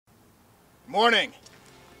Morning.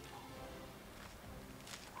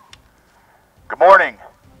 Good morning.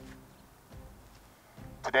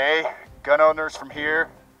 Today, gun owners from here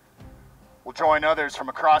will join others from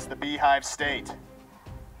across the Beehive State.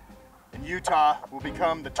 And Utah will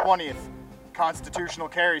become the 20th constitutional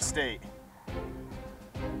carry state.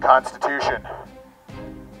 Constitution.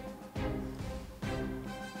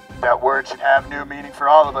 That word should have new meaning for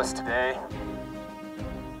all of us today.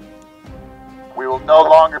 We will no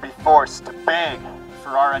longer be forced to beg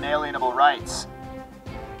for our inalienable rights.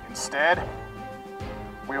 Instead,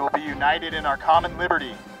 we will be united in our common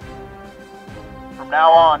liberty. From now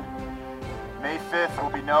on, May 5th will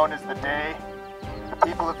be known as the day the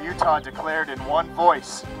people of Utah declared in one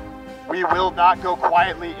voice, we will not go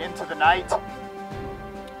quietly into the night.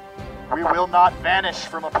 We will not vanish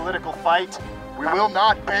from a political fight. We will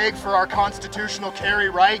not beg for our constitutional carry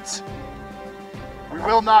rights. We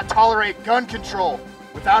will not tolerate gun control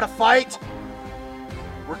without a fight.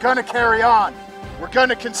 We're gonna carry on. We're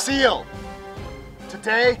gonna conceal.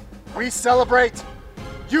 Today, we celebrate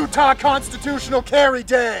Utah Constitutional Carry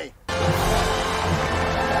Day.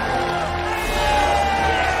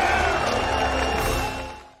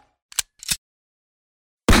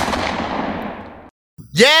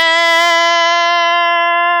 Yeah!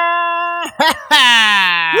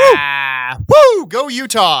 Woo! Go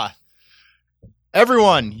Utah!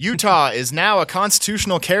 Everyone, Utah is now a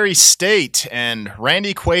constitutional carry state, and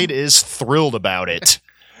Randy Quaid is thrilled about it.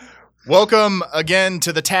 Welcome again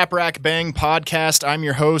to the Tap Rack Bang podcast. I'm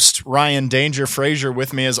your host, Ryan Danger Frazier.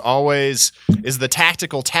 With me, as always, is the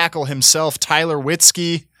tactical tackle himself, Tyler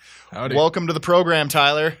Witzke. Howdy. Welcome to the program,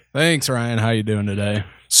 Tyler. Thanks, Ryan. How you doing today?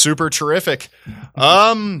 Super terrific.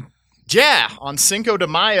 Yeah, on Cinco de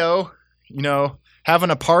Mayo,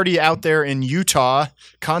 having a party out there in Utah,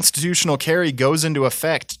 constitutional carry goes into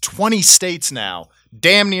effect. 20 states now,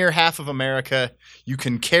 damn near half of America. You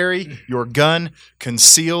can carry your gun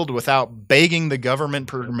concealed without begging the government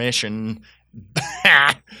permission,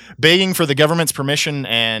 begging for the government's permission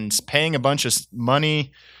and paying a bunch of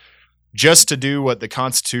money just to do what the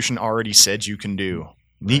Constitution already said you can do.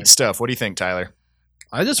 Neat stuff. What do you think, Tyler?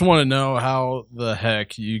 I just want to know how the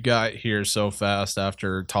heck you got here so fast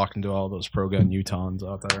after talking to all those pro-gun Utahns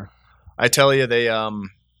out there. I tell you, they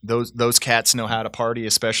those cats know how to party,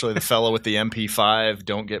 especially the fellow with the MP5.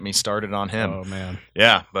 Don't get me started on him. Oh, man.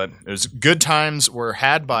 Yeah, but it was good times were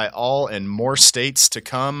had by all and more states to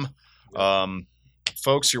come.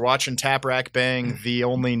 Folks, you're watching Tap Rack Bang, the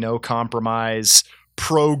only no compromise,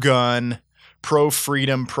 pro-gun,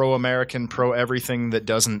 pro-freedom, pro-American, pro-everything that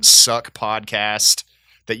doesn't suck podcast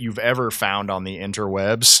that you've ever found on the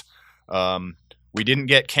interwebs. We didn't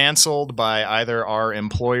get canceled by either our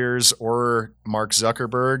employers or Mark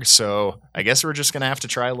Zuckerberg, so I guess we're just going to have to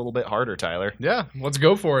try a little bit harder, Tyler. Yeah, let's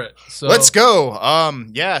go for it. Let's go.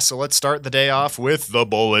 So let's start the day off with the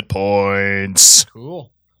bullet points.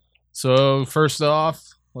 Cool. So first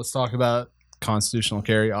off, let's talk about constitutional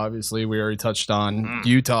carry. Obviously, we already touched on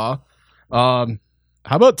Utah. How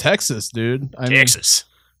about Texas, dude? Texas.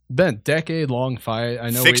 Been a decade-long fight. I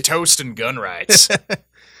know Thick toast and gun rights.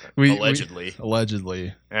 Allegedly.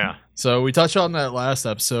 Allegedly. Yeah. So we touched on that last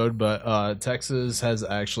episode, but Texas has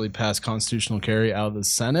actually passed constitutional carry out of the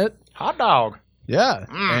Senate. Hot dog. Yeah.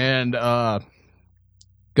 And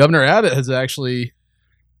Governor Abbott has actually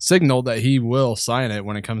signaled that he will sign it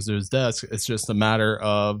when it comes to his desk. It's just a matter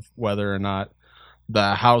of whether or not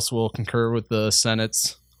the House will concur with the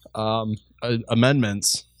Senate's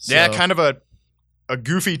amendments. Yeah, kind of a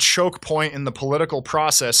goofy choke point in the political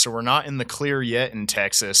process, so we're not in the clear yet in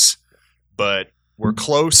Texas, but we're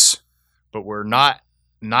close, but we're not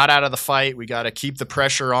out of the fight. We got to keep the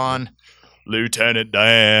pressure on. Lieutenant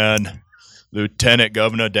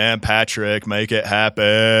Governor Dan Patrick, make it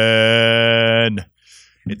happen.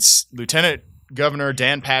 It's Lieutenant Governor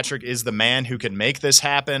Dan Patrick is the man who can make this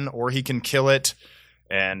happen, or he can kill it.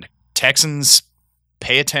 And Texans,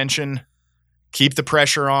 pay attention, keep the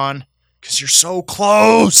pressure on. Because you're so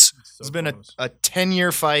close. It's been a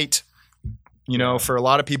 10-year fight, for a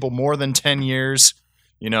lot of people, more than 10 years.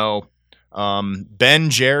 Ben,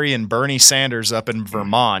 Jerry, and Bernie Sanders up in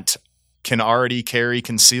Vermont can already carry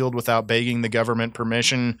concealed without begging the government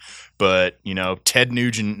permission. But, Ted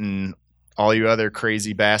Nugent and all you other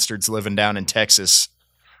crazy bastards living down in Texas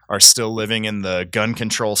are still living in the gun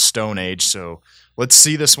control stone age. So let's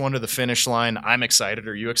see this one to the finish line. I'm excited.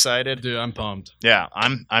 Are you excited? Dude, I'm pumped. Yeah,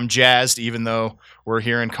 I'm jazzed, even though we're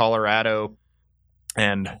here in Colorado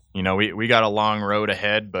and, we got a long road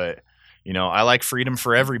ahead, but, I like freedom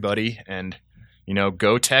for everybody and,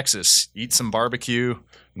 go Texas, eat some barbecue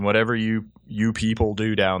and whatever you people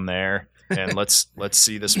do down there. and let's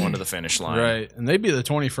see this one to the finish line. Right, and they'd be the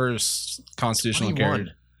 21st constitutional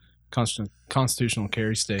 21. carry, constitutional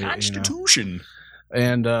carry state. Constitution.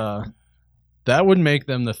 And that would make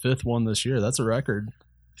them the 5th one this year. That's a record.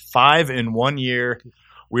 5 in 1 year.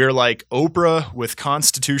 We're like Oprah with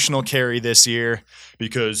constitutional carry this year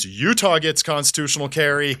because Utah gets constitutional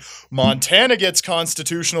carry, Montana gets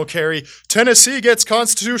constitutional carry, Tennessee gets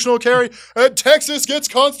constitutional carry, and Texas gets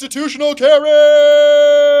constitutional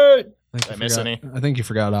carry. Did I miss any? I think you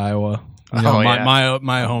forgot Iowa. Oh, yeah.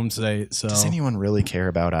 my home state. So Does anyone really care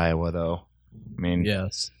about Iowa though? I mean,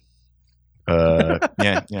 yes.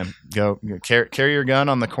 Yeah. Go carry your gun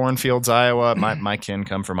on the cornfields, Iowa. My kin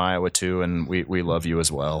come from Iowa too, and we love you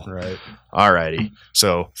as well. Right. Alrighty.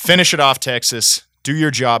 So finish it off, Texas. Do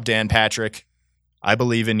your job, Dan Patrick. I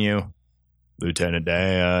believe in you, Lieutenant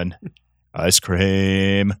Dan. Ice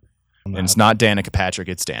cream. And it's not Danica Patrick.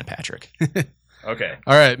 It's Dan Patrick. Okay.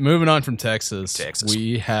 All right. Moving on from Texas. Texas.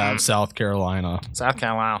 We have South Carolina. South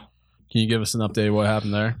Carolina. Can you give us an update of what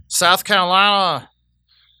happened there? South Carolina.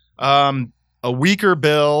 A weaker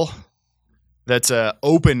bill that's a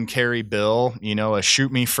open carry bill, a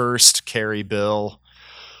shoot me first carry bill,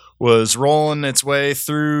 was rolling its way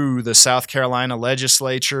through the South Carolina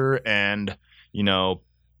legislature, and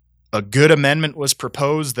a good amendment was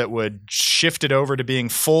proposed that would shift it over to being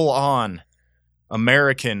full on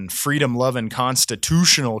American freedom loving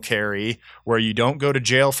constitutional carry, where you don't go to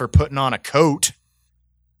jail for putting on a coat,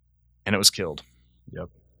 and it was killed. Yep,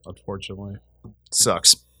 unfortunately.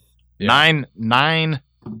 Sucks. Yeah. Nine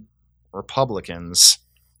Republicans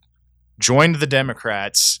joined the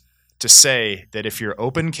Democrats to say that if you're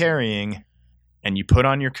open carrying and you put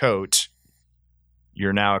on your coat,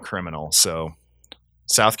 you're now a criminal. So,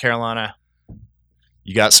 South Carolina,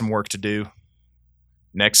 you got some work to do.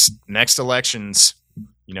 Next elections,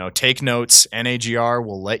 take notes. NAGR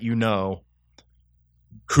will let you know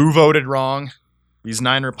who voted wrong. These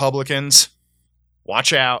 9 Republicans,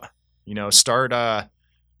 watch out. Start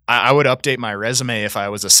I would update my resume if I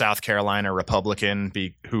was a South Carolina Republican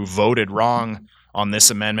who voted wrong on this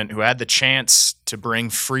amendment, who had the chance to bring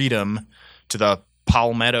freedom to the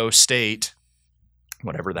Palmetto State,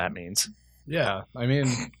 whatever that means. Yeah, I mean,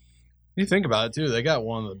 you think about it too. They got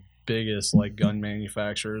one of the biggest gun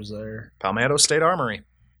manufacturers there. Palmetto State Armory.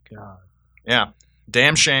 God. Yeah,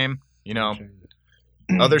 damn shame.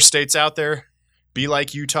 Other states out there, be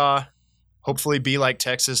like Utah. Hopefully be like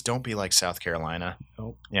Texas. Don't be like South Carolina.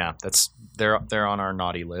 Nope. Yeah, they're on our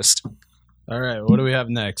naughty list. All right, what do we have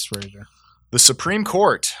next, Fraser? The Supreme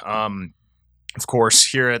Court. Of course,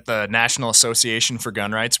 here at the National Association for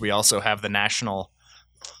Gun Rights, we also have the National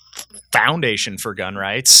Foundation for Gun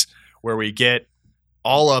Rights, where we get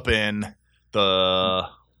all up in the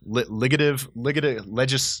litigation.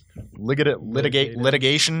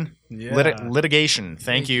 Yeah. Litigation.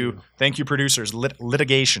 Thank you, producers.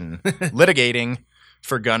 Litigation, litigating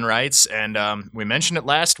for gun rights, and we mentioned it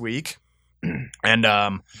last week. And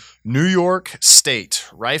New York State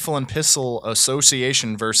Rifle and Pistol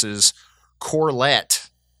Association versus Corlett.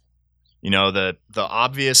 The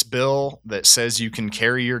obvious bill that says you can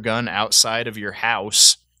carry your gun outside of your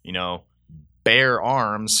house. Bear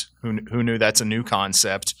arms. Who knew that's a new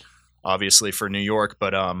concept, obviously, for New York,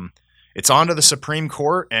 but it's on to the Supreme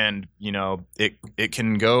Court, and it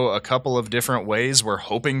can go a couple of different ways. We're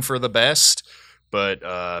hoping for the best,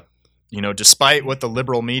 but despite what the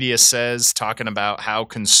liberal media says, talking about how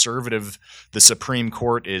conservative the Supreme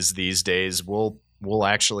Court is these days, we'll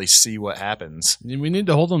actually see what happens. We need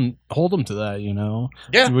to hold them to that,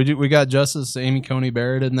 Yeah. We got Justice Amy Coney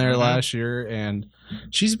Barrett in there last year, and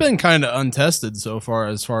she's been kind of untested so far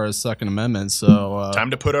as Second Amendment. So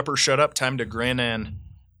time to put up or shut up. Time to grin and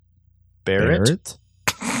Barrett.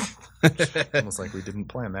 Almost like we didn't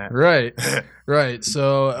plan that. Right.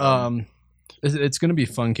 So it's going to be a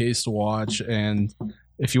fun case to watch, and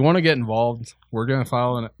if you want to get involved, we're going to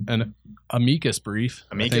file an amicus brief.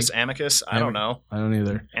 Amicus? I don't know. I don't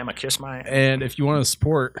either. Amicus, And if you want to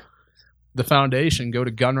support the foundation, go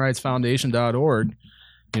to gunrightsfoundation.org.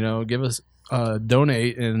 Give us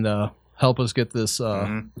donate and help us get this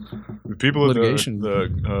The people litigation.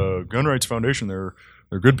 At the Gun Rights Foundation, they're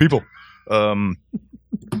good people. Thank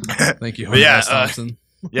you, yeah, Thompson.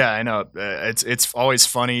 Yeah, I know. It's always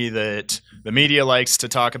funny that the media likes to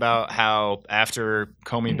talk about how after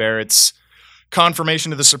Coney Barrett's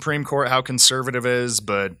confirmation to the Supreme Court, how conservative it is,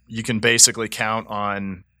 but you can basically count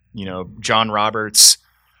on, John Roberts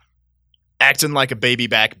acting like a baby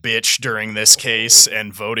back bitch during this case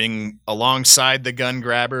and voting alongside the gun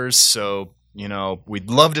grabbers. So, we'd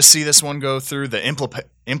love to see this one go through. The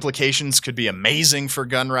implications could be amazing for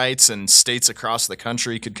gun rights, and states across the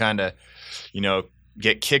country could kind of,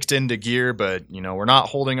 get kicked into gear. But we're not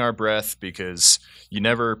holding our breath, because you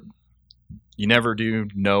never do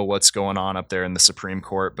know what's going on up there in the Supreme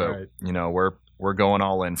Court. But right. we're going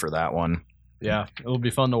all in for that one. Yeah, it'll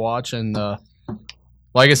be fun to watch. And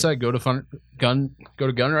like I said, go to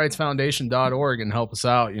gunrightsfoundation.org and help us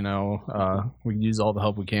out. We can use all the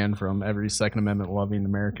help we can from every Second Amendment loving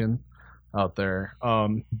American out there.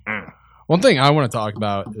 One thing I want to talk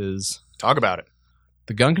about is it.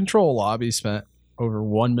 The gun control lobby spent over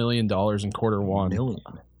 $1 million in quarter one.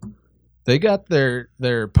 They got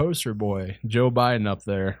their poster boy Joe Biden up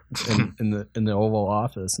there in the Oval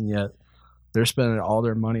Office, and yet they're spending all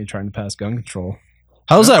their money trying to pass gun control.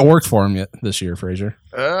 How's that worked for him this year, Fraser?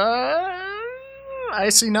 I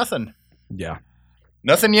see nothing. Yeah,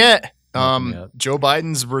 nothing yet. Joe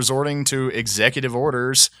Biden's resorting to executive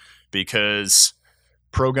orders because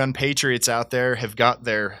pro-gun patriots out there have got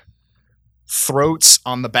their throats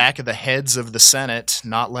on the back of the heads of the Senate,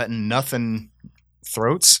 not letting nothing.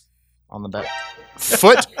 Throats on the back,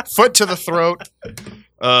 foot to the throat.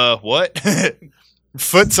 What?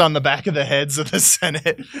 Foot's on the back of the heads of the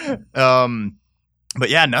Senate. But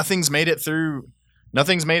yeah, nothing's made it through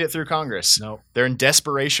Congress. No, they're in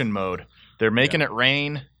desperation mode. They're making it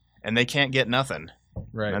rain, and they can't get nothing.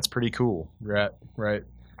 Right, that's pretty cool. Right.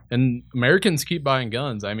 And Americans keep buying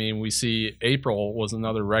guns. I mean, we see April was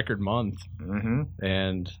another record month,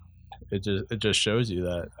 and it just shows you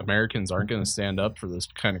that Americans aren't going to stand up for this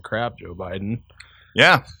kind of crap, Joe Biden.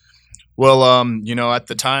 Yeah. Well, by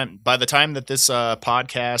the time that this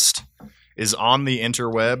podcast is on the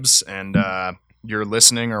interwebs, and you're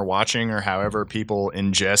listening or watching or however people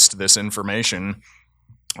ingest this information,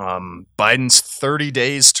 Biden's 30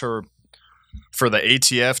 days for the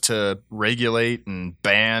ATF to regulate and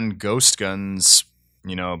ban ghost guns,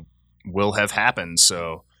 will have happened.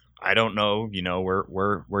 So I don't know,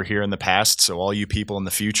 we're here in the past. So all you people in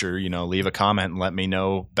the future, leave a comment and let me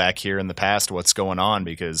know back here in the past what's going on,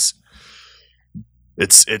 because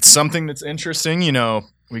it's something that's interesting.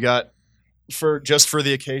 We got for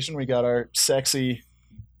the occasion, we got our sexy,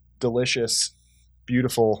 delicious,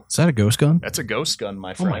 beautiful. Is that a ghost gun? That's a ghost gun,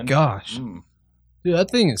 my friend. Oh my gosh. Dude,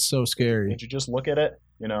 that thing is so scary. Did you just look at it?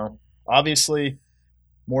 Obviously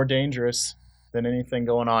more dangerous than anything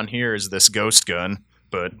going on here is this ghost gun,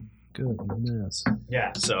 but goodness.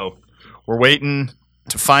 Yeah, so we're waiting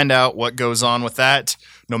to find out what goes on with that.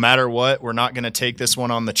 No matter what, we're not going to take this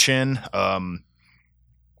one on the chin.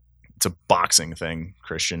 It's a boxing thing,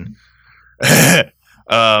 Christian.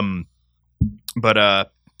 But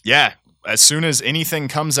yeah, as soon as anything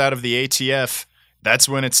comes out of the ATF, that's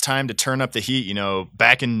when it's time to turn up the heat.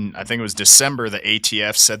 Back in, I think it was December, the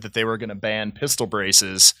ATF said that they were going to ban pistol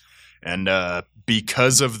braces. And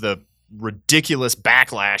because of the ridiculous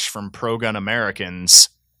backlash from pro-gun Americans,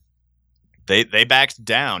 they backed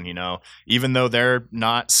down, even though they're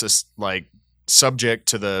not subject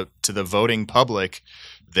to the voting public.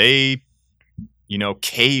 They,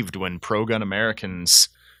 caved when pro-gun Americans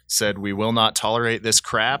said, we will not tolerate this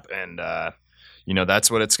crap. And,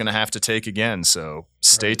 that's what it's going to have to take again. So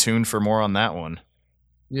stay tuned for more on that one.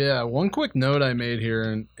 Yeah. One quick note I made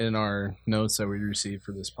here in our notes that we received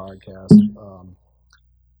for this podcast.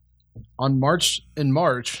 In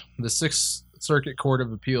March, the Sixth Circuit Court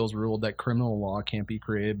of Appeals ruled that criminal law can't be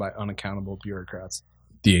created by unaccountable bureaucrats,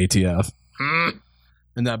 the ATF,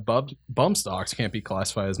 and that bump stocks can't be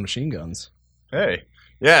classified as machine guns. Hey.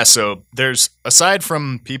 Yeah. So there's, aside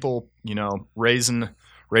from people, raising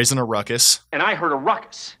a ruckus. And I heard a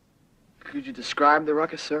ruckus. Could you describe the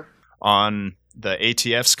ruckus, sir? On the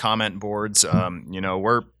ATF's comment boards,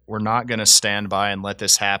 we're not going to stand by and let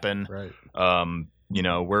this happen. Right.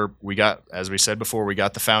 We got, as we said before, we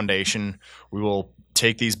got the foundation. We will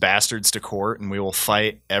take these bastards to court, and we will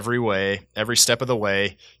fight every step of the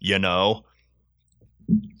way,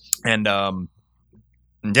 And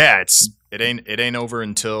yeah, it ain't over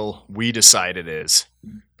until we decide it is.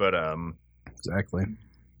 But exactly.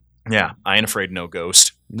 Yeah, I ain't afraid no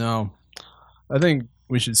ghost. No. I think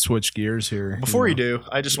we should switch gears here. Before you do,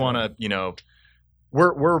 I just want to,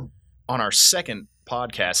 we're on our second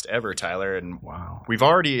podcast ever, Tyler, and wow, we've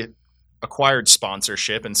already acquired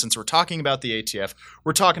sponsorship. And since we're talking about the ATF,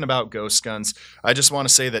 we're talking about ghost guns. I just want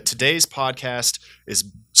to say that today's podcast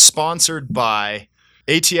is sponsored by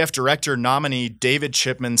ATF Director nominee David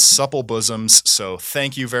Chipman's Supple Bosoms. So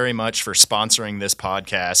thank you very much for sponsoring this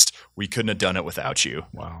podcast. We couldn't have done it without you.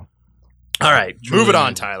 Wow. All right, move it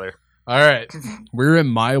on, Tyler. All right. We were in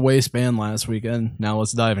my waistband last weekend. Now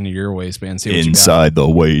let's dive into your waistband. See what Inside the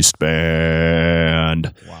waistband.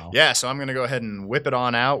 you got. Wow. Yeah, so I'm going to go ahead and whip it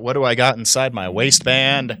on out. What do I got inside my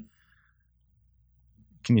waistband?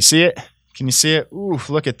 Can you see it? Can you see it? Ooh,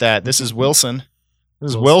 look at that. This is Wilson. This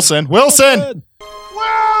is Wilson. Wilson!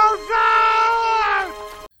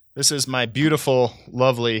 This is my beautiful,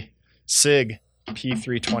 lovely SIG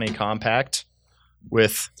P320 compact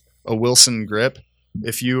with a Wilson grip.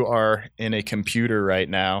 If you are in a computer right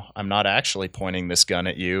now, I'm not actually pointing this gun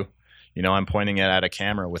at you. You know, I'm pointing it at a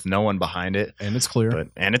camera with no one behind it. And it's clear.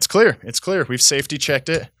 And it's clear. It's clear. We've safety checked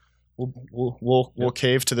it. We'll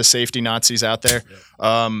cave to the safety Nazis out there.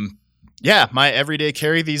 Yeah, my everyday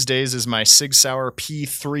carry these days is my Sig Sauer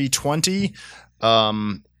P320.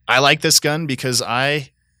 I like this gun because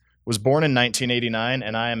I was born in 1989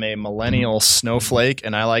 and I am a millennial snowflake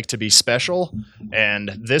and I like to be special.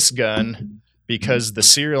 And this gun, because the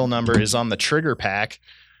serial number is on the trigger pack,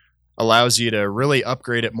 allows you to really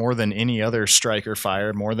upgrade it more than any other striker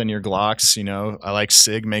fire, more than your Glocks. You know, I like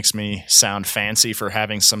SIG, makes me sound fancy for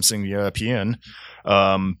having something European.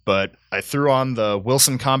 But I threw on the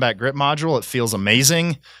Wilson Combat Grip Module. It feels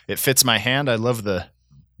amazing. It fits my hand. I love the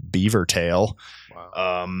beaver tail.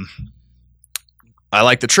 Wow. I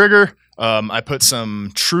like the trigger. I put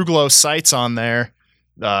some True Glow sights on there.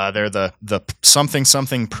 They're the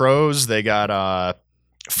something pros. They got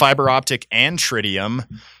fiber optic and tritium.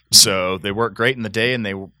 So they work great in the day and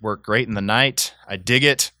they work great in the night. I dig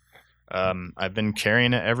it. I've been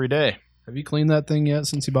carrying it every day. Have you cleaned that thing yet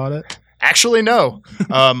since you bought it? Actually, no.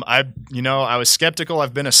 I was skeptical.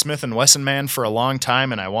 I've been a Smith & Wesson man for a long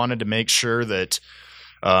time, and I wanted to make sure that,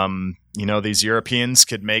 these Europeans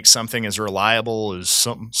could make something as reliable as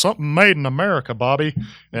something made in America, Bobby.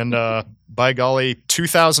 And by golly,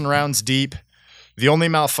 2,000 rounds deep. The only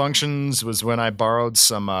malfunctions was when I borrowed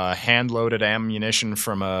some hand-loaded ammunition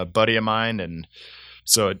from a buddy of mine, and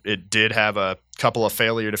so it did have a couple of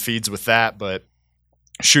failure to feeds with that, but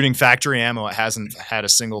shooting factory ammo, it hasn't had a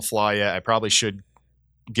single flaw yet. I probably should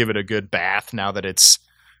give it a good bath now that it's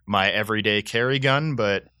my everyday carry gun,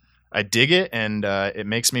 but I dig it, and it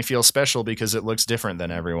makes me feel special because it looks different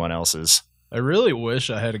than everyone else's. I really wish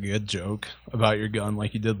I had a good joke about your gun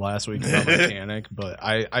like you did last week about mechanic, but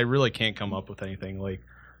I really can't come up with anything. Like,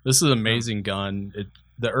 this is an amazing gun.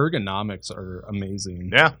 The ergonomics are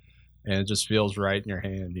amazing. Yeah. And it just feels right in your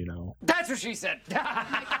hand, you know. That's what she said.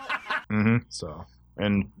 Mm-hmm. So,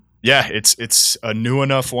 and yeah, it's a new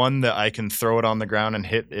enough one that I can throw it on the ground and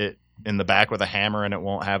hit it in the back with a hammer, and it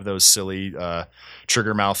won't have those silly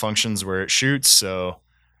trigger malfunctions where it shoots. So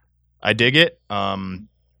I dig it.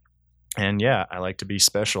 And yeah, I like to be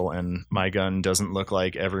special, and my gun doesn't look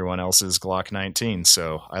like everyone else's Glock 19.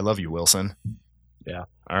 So I love you, Wilson. Yeah.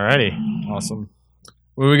 Alrighty. Awesome.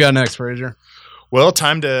 What do we got next, Frazier? Well,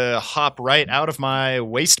 time to hop right out of my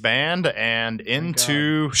waistband and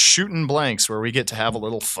into shooting blanks, where we get to have a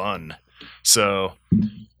little fun. So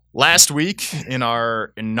last week in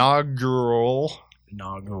our inaugural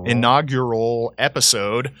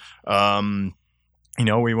episode,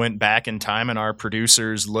 we went back in time and our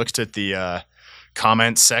producers looked at the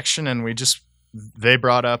comment section, and they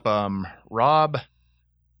brought up Rob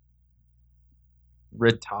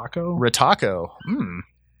Ritako. Ritako.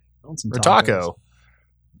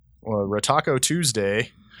 Well, Ritako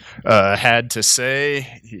Tuesday had to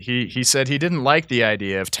say he said he didn't like the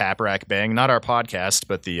idea of tap rack bang, not our podcast,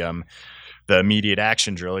 but the immediate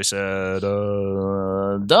action drill. He said,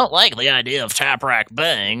 "Don't like the idea of tap rack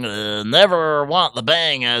bang. Never want the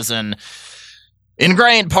bang as an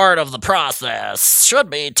ingrained part of the process. Should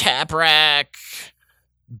be tap rack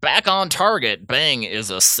back on target. Bang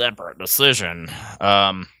is a separate decision."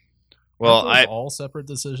 Well, all separate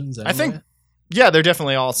decisions. Anyway? I think, yeah, they're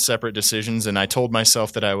definitely all separate decisions. And I told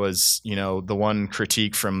myself that I was, the one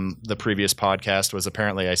critique from the previous podcast was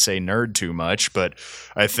apparently I say nerd too much. But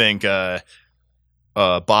I think Bobby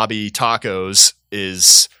Tacos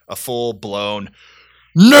is a full blown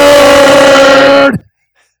nerd.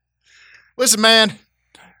 Listen, man,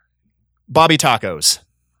 Bobby Tacos,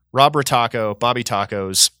 Rob Ritako, Bobby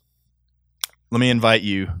Tacos. Let me invite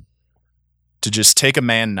you to just take a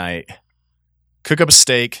man night. Cook up a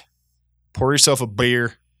steak, pour yourself a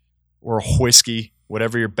beer or a whiskey,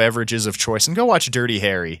 whatever your beverage is of choice, and go watch Dirty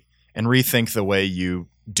Harry and rethink the way you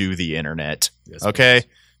do the internet. Yes, okay?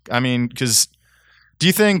 Please. I mean, because do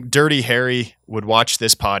you think Dirty Harry would watch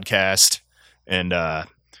this podcast and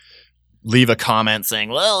leave a comment saying,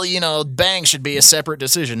 well, bang should be a separate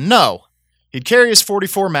decision? No. He'd carry his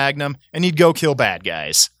 .44 Magnum and he'd go kill bad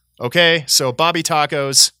guys. Okay? So Bobby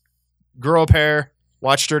Tacos, grow a pair,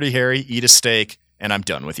 watch Dirty Harry, eat a steak, and I'm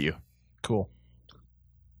done with you. Cool.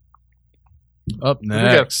 Up we go?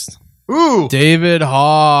 next, Ooh, David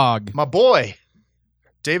Hogg. my boy,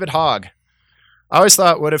 David Hogg. I always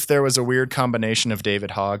thought, what if there was a weird combination of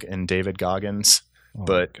David Hogg and David Goggins, Oh,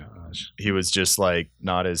 but gosh. he was just like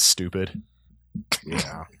not as stupid.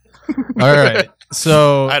 Yeah. All right.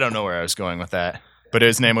 So I don't know where I was going with that, but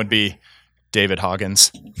his name would be David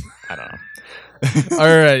Hoggins. I don't know.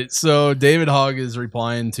 all right. So David Hogg is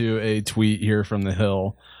replying to a tweet here from the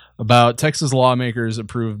Hill about Texas lawmakers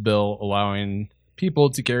approved bill allowing people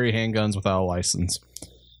to carry handguns without a license.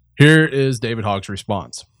 Here is David Hogg's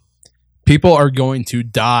response. People are going to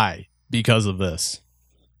die because of this.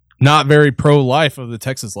 Not very pro-life of the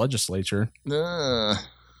Texas legislature.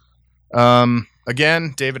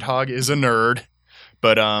 Again, David Hogg is a nerd,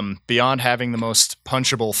 but beyond having the most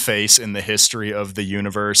punchable face in the history of the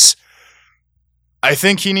universe, I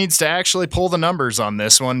think he needs to actually pull the numbers on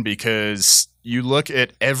this one, because you look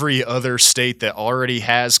at every other state that already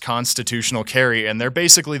has constitutional carry, and they're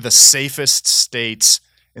basically the safest states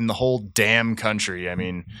in the whole damn country. I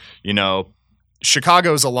mean, you know,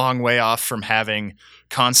 Chicago's a long way off from having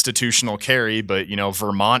constitutional carry, but, you know,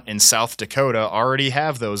 Vermont and South Dakota already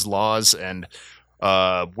have those laws. And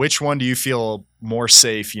which one do you feel more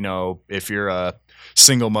safe, you know, if you're a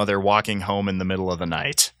single mother walking home in the middle of the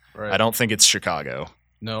night? Right. I don't think it's Chicago.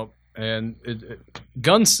 Nope. And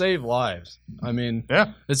guns save lives. I mean,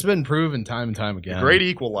 Yeah. it's been proven time and time again. Great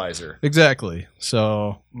equalizer. Exactly.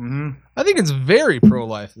 So I think it's very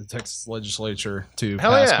pro-life, the Texas legislature, to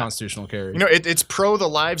Hell pass yeah. constitutional carry. You know, it's pro the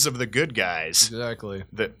lives of the good guys, Exactly.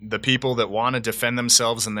 the people that want to defend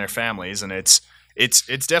themselves and their families, and it's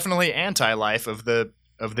definitely anti-life of the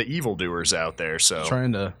evildoers out there. So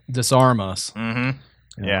Trying to disarm us. Mhm.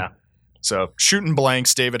 you know. Yeah. So shooting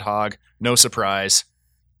blanks, David Hogg, no surprise.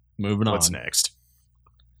 Moving on. What's next?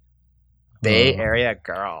 Bay Uh, Area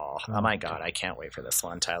girl. oh Oh my god, I can't wait for this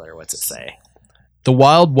one. Tyler, what's it say? The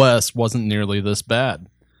Wild West wasn't nearly this bad.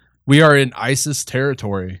 We are in ISIS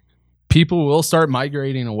territory. People will start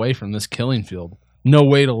migrating away from this killing field. No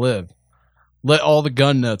way to live. Let all the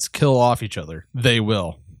gun nuts kill off each other. They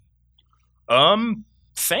will.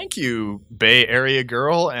 Thank you, Bay Area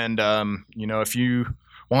girl, and you know, if you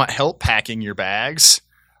want help packing your bags,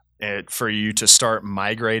 for you to start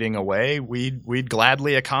migrating away, we'd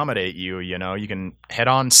gladly accommodate you. You know, you can head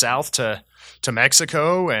on south to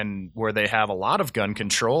Mexico, and where they have a lot of gun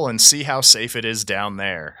control, and see how safe it is down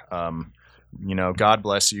there. You know, God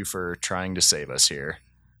bless you for trying to save us here.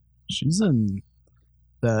 She's in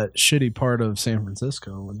that shitty part of San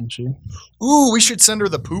Francisco, wasn't she? Ooh, we should send her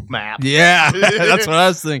the poop map. Yeah, that's what I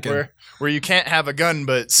was thinking. Where you can't have a gun,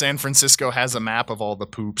 but San Francisco has a map of all the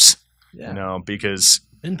poops. Yeah. You know, because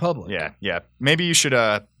In public. yeah. Maybe you should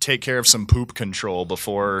take care of some poop control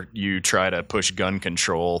before you try to push gun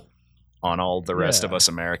control on all the rest Yeah. of us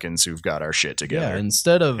Americans who've got our shit Yeah, together.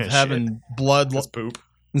 instead of Shit. having blood That's poop.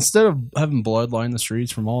 instead of having blood line the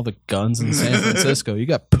streets from all the guns in San Francisco, you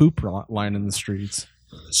got poop lining the streets.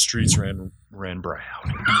 The streets ran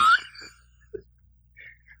brown.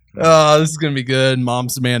 Oh, this is gonna be good.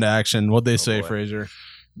 Mom's demand action. What'd they say, boy. Fraser?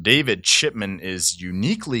 David Chipman is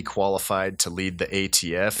uniquely qualified to lead the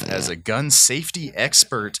ATF as a gun safety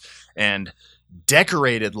expert and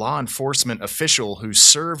decorated law enforcement official who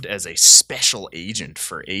served as a special agent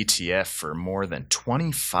for ATF for more than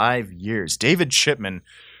 25 years. David Chipman,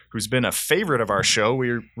 who's been a favorite of our show.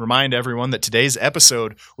 We remind everyone that today's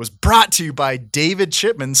episode was brought to you by David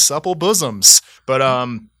Chipman's Supple Bosoms. But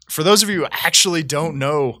for those of you who actually don't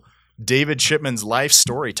know David Chipman's life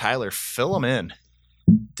story, Tyler, fill them in.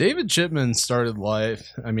 David Chipman started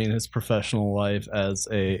his professional life as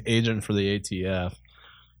a agent for the ATF,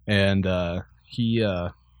 and he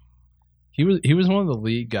was one of the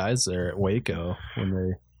lead guys there at Waco when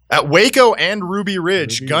they. At Waco and Ruby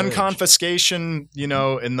Ridge, Ruby gun Ridge. confiscation, you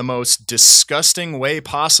know, in the most disgusting way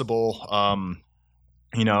possible.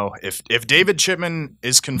 You know, if David Chipman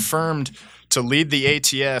is confirmed to lead the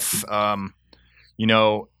ATF, you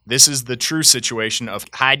know, this is the true situation of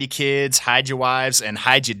hide your kids, hide your wives, and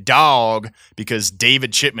hide your dog, because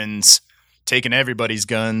David Chipman's taking everybody's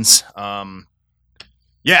guns.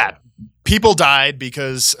 Yeah, people died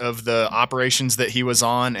because of the operations that he was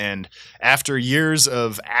on, and after years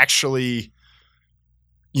of actually,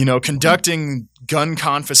 you know, conducting gun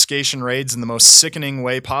confiscation raids in the most sickening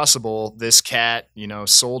way possible, this cat, you know,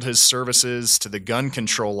 sold his services to the gun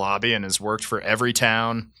control lobby and has worked for every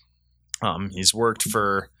town. He's worked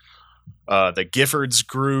for the Giffords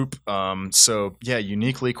Group. So, yeah,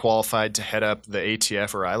 uniquely qualified to head up the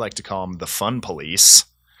ATF, or I like to call him the Fun Police.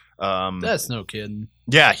 That's no kidding.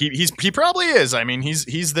 Yeah, he probably is. I mean,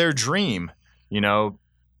 he's their dream. You know,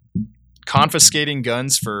 confiscating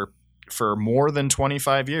guns for more than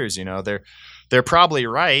 25 years. You know, they're probably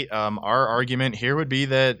right. Our argument here would be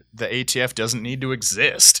that the ATF doesn't need to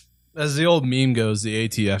exist. As the old meme goes, the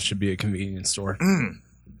ATF should be a convenience store. I Doesn't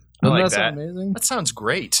like that that. sound amazing? That sounds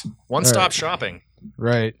great. One-stop right. shopping.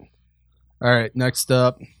 Right. All right. Next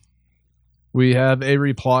up, we have a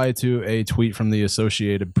reply to a tweet from the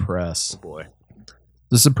Associated Press. Oh boy.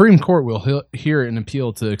 The Supreme Court will hear an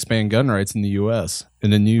appeal to expand gun rights in the U.S.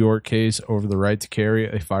 in a New York case over the right to carry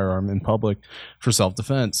a firearm in public for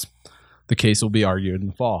self-defense. The case will be argued in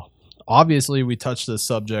the fall. Obviously, we touched this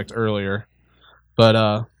subject earlier,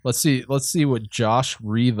 but let's see what Josh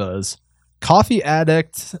Rivas, coffee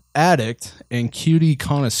addict, and cutie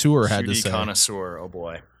connoisseur had to Cutie say. connoisseur. Oh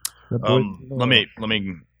boy. That boy- Let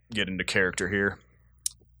me get into character here.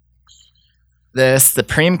 The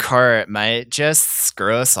Supreme Court might just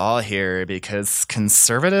screw us all here because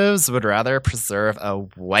conservatives would rather preserve a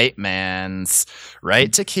white man's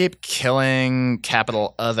right to keep killing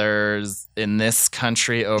capital others in this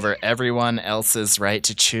country over everyone else's right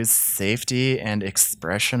to choose safety and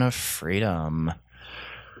expression of freedom.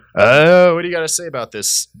 What do you got to say about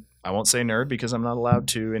this? I won't say nerd because I'm not allowed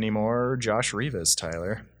to anymore. Josh Rivas,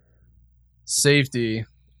 Tyler. Safety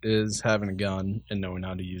is having a gun and knowing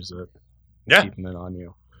how to use it. Yeah. Keeping it on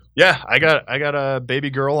you. Yeah, I got a baby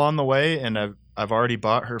girl on the way, and I've already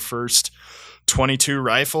bought her first .22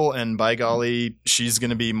 rifle, and by golly, she's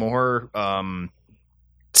gonna be more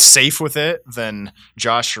safe with it than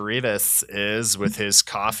Josh Rivas is with his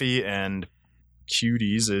coffee and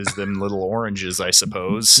cuties is them little oranges, I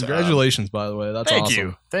suppose. Congratulations, by the way. That's Thank awesome.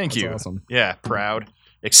 you. Thank That's you. awesome. Yeah, proud,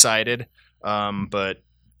 excited. But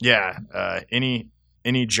yeah,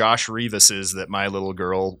 any Josh Rivases that my little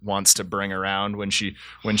girl wants to bring around when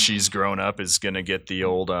she's grown up is gonna get the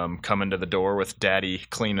old coming to the door with daddy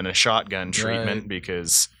cleaning a shotgun treatment Right.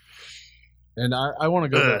 because And I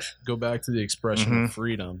want to go back to the expression Mhm. of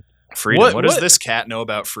freedom. freedom. What does what- this cat know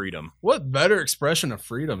about freedom? What better expression of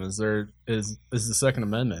freedom is there is the Second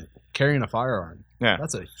Amendment? Carrying a firearm. Yeah.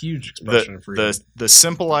 That's a huge expression of freedom. The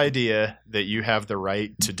simple idea that you have the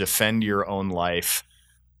right to defend your own life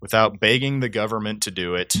without begging the government to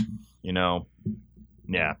do it, you know.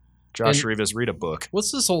 Yeah. Josh And- Rivas, read a book.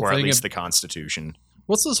 What's this whole Or at thing? least the Constitution.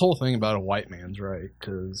 What's this whole thing about a white man's right?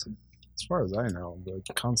 Because as far as I know, the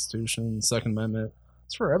Constitution, Second Amendment,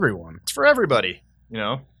 it's for everyone. It's for everybody, you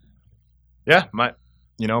know. Yeah,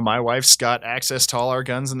 my wife's got access to all our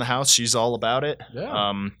guns in the house. She's all about it.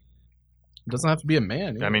 Yeah. It doesn't have to be a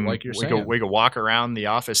man. I either, mean, like you're we saying. could walk around the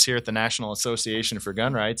office here at the National Association for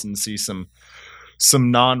Gun Rights and see some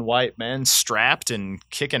non-white men strapped and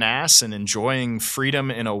kicking ass and enjoying freedom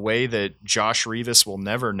in a way that Josh Rivas will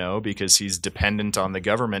never know because he's dependent on the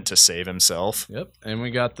government to save himself. Yep. And we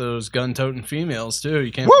got those gun-toting females too.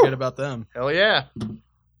 You can't Woo! forget about them. Hell yeah.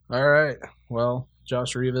 All right. Well,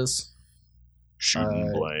 Josh Rivas,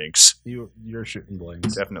 Shooting blanks. you're shooting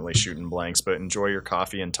blanks. Definitely shooting blanks, but enjoy your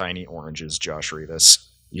coffee and tiny oranges, Josh Rivas.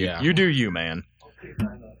 Yeah. You do you, man.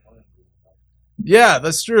 Yeah,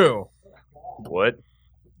 that's true. What?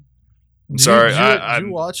 I'm Did sorry. You, I did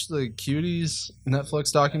you watch the Cuties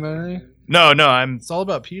Netflix documentary? No, I'm. It's all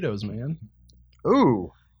about pedos, man.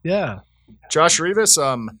 Ooh. Yeah. Josh Rivas,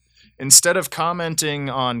 instead of commenting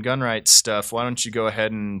on gun rights stuff, why don't you go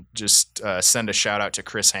ahead and just send a shout out to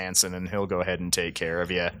Chris Hansen and he'll go ahead and take care of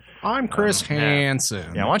you. I'm Chris yeah.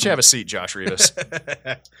 Hansen. Yeah, why don't you have a seat, Josh Rivas?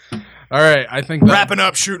 All right, I think that, Wrapping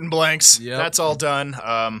up shooting blanks. Yep. That's all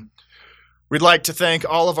done. We'd like to thank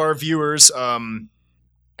all of our viewers.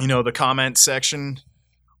 The comment section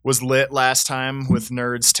was lit last time with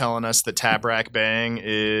nerds telling us that Tap Rack Bang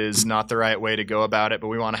is not the right way to go about it, but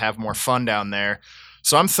we want to have more fun down there.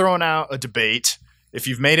 So I'm throwing out a debate. If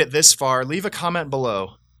you've made it this far, leave a comment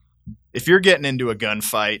below. If you're getting into a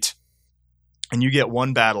gunfight and you get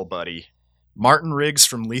one battle buddy, Martin Riggs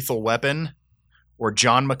from Lethal Weapon or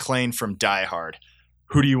John McClane from Die Hard,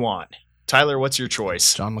 who do you want? Tyler, what's your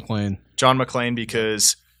choice? John McClane. John McClane,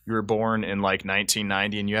 because you were born in like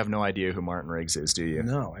 1990 and you have no idea who Martin Riggs is, do you?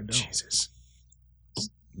 No, I don't. Jesus.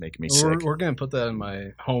 Make me We're, sick. we're gonna put that in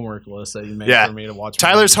my homework list that you made Yeah. for me to watch.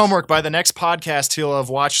 Tyler's movies. homework. By the next podcast, he'll have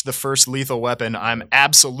watched the first Lethal Weapon. I'm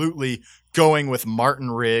absolutely going with Martin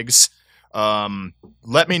Riggs.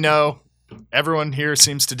 Let me know. Everyone here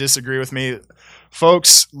seems to disagree with me.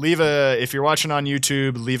 Folks, if you're watching on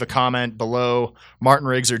YouTube, leave a comment below. Martin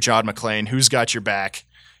Riggs or John McClane, who's got your back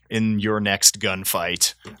in your next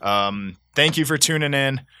gunfight? Thank you for tuning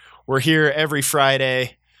in. We're here every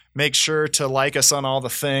Friday. Make sure to like us on all the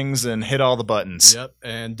things and hit all the buttons. Yep,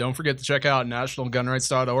 and don't forget to check out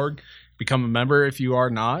nationalgunrights.org. Become a member if you are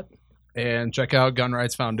not. And check out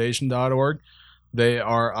gunrightsfoundation.org. They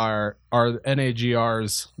are our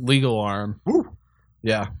NAGR's legal arm. Woo.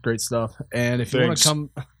 Yeah, great stuff. And if you want Thanks. to come,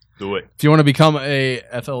 Do it. if you want to become a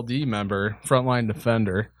FLD member, Frontline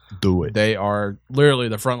Defender, Do it. they are literally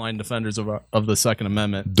the frontline defenders of the Second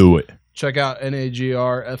Amendment. Do it. Check out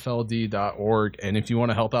nagrfld.org. And if you want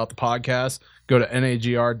to help out the podcast, go to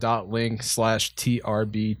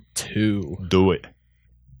nagr.link/TRB2. Do it.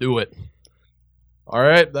 Do it. All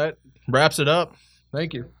right, that wraps it up.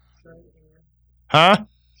 Thank you. Huh?